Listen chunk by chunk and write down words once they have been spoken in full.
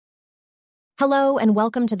Hello and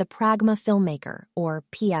welcome to the Pragma Filmmaker, or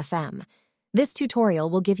PFM. This tutorial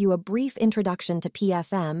will give you a brief introduction to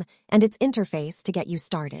PFM and its interface to get you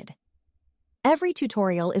started. Every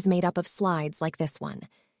tutorial is made up of slides like this one.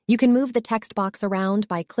 You can move the text box around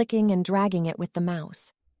by clicking and dragging it with the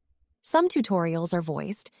mouse. Some tutorials are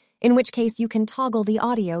voiced, in which case you can toggle the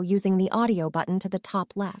audio using the audio button to the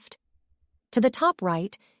top left. To the top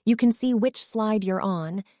right, you can see which slide you're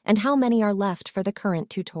on and how many are left for the current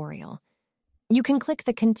tutorial. You can click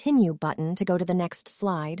the Continue button to go to the next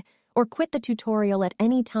slide, or quit the tutorial at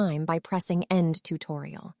any time by pressing End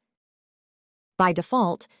Tutorial. By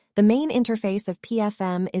default, the main interface of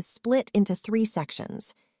PFM is split into 3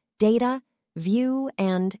 sections: Data, View,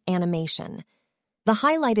 and Animation. The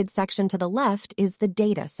highlighted section to the left is the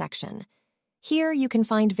Data section. Here you can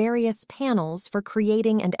find various panels for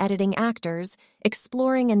creating and editing actors,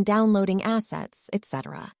 exploring and downloading assets,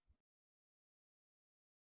 etc.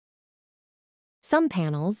 Some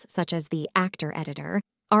panels, such as the Actor Editor,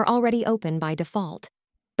 are already open by default,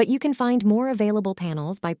 but you can find more available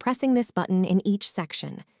panels by pressing this button in each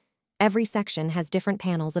section. Every section has different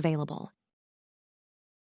panels available.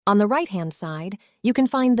 On the right-hand side, you can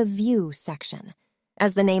find the View section.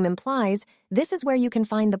 As the name implies, this is where you can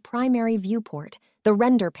find the primary viewport, the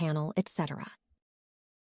render panel, etc.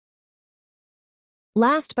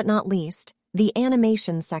 Last but not least, the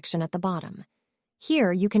Animation section at the bottom.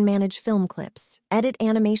 Here you can manage film clips, edit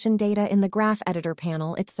animation data in the graph editor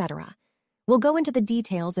panel, etc. We'll go into the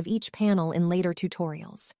details of each panel in later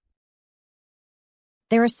tutorials.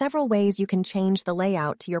 There are several ways you can change the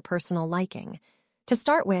layout to your personal liking. To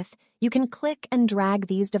start with, you can click and drag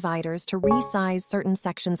these dividers to resize certain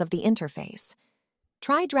sections of the interface.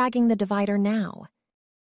 Try dragging the divider now.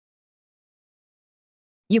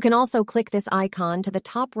 You can also click this icon to the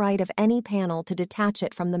top right of any panel to detach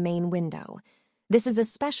it from the main window. This is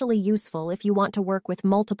especially useful if you want to work with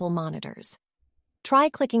multiple monitors. Try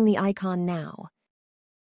clicking the icon now.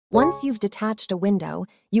 Once you've detached a window,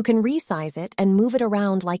 you can resize it and move it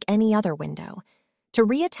around like any other window. To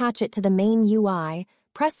reattach it to the main UI,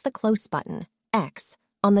 press the Close button, X,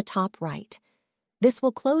 on the top right. This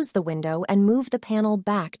will close the window and move the panel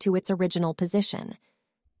back to its original position.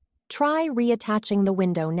 Try reattaching the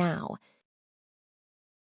window now.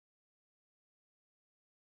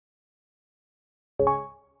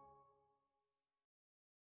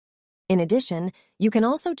 In addition, you can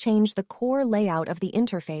also change the core layout of the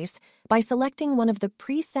interface by selecting one of the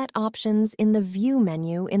preset options in the View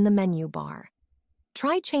menu in the menu bar.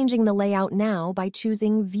 Try changing the layout now by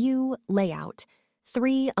choosing View Layout,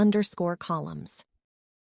 3_ columns.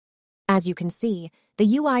 As you can see,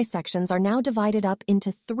 the UI sections are now divided up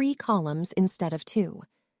into 3 columns instead of 2.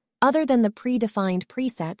 Other than the predefined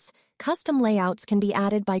presets, custom layouts can be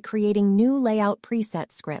added by creating new layout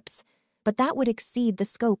preset scripts, but that would exceed the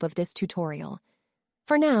scope of this tutorial.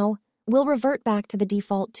 For now, we'll revert back to the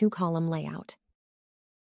default 2-column layout.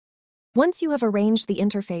 Once you have arranged the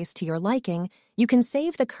interface to your liking, you can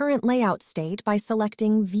save the current layout state by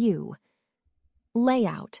selecting View,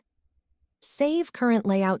 Layout. Save current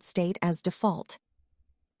layout state as default.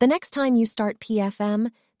 The next time you start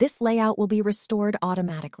PFM, this layout will be restored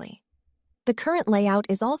automatically. The current layout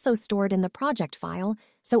is also stored in the project file,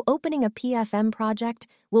 so opening a PFM project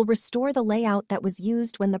will restore the layout that was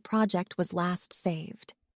used when the project was last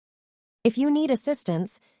saved. If you need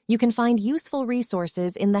assistance, you can find useful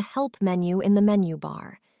resources in the Help menu in the menu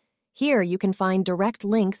bar. Here you can find direct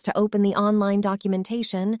links to open the online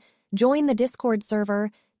documentation, join the Discord server,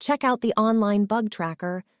 check out the online bug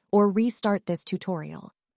tracker, or restart this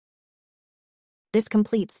tutorial. This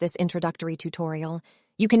completes this introductory tutorial.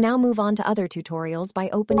 You can now move on to other tutorials by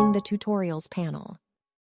opening the Tutorials panel.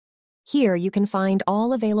 Here you can find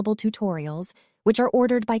all available tutorials, which are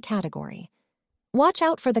ordered by category. Watch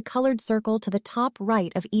out for the colored circle to the top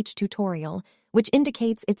right of each tutorial, which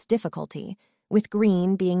indicates its difficulty, with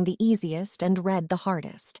green being the easiest and red the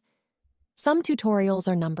hardest. Some tutorials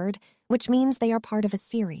are numbered, which means they are part of a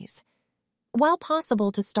series. While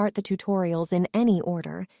possible to start the tutorials in any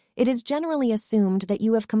order, it is generally assumed that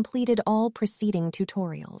you have completed all preceding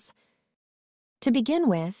tutorials. To begin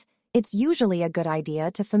with, it's usually a good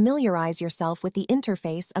idea to familiarize yourself with the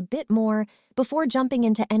interface a bit more before jumping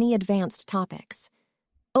into any advanced topics.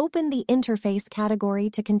 Open the Interface category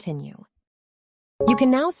to continue. You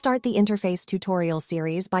can now start the Interface tutorial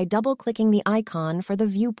series by double-clicking the icon for the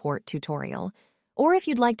Viewport tutorial, or if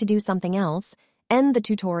you'd like to do something else, end the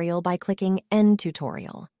tutorial by clicking End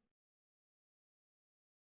Tutorial.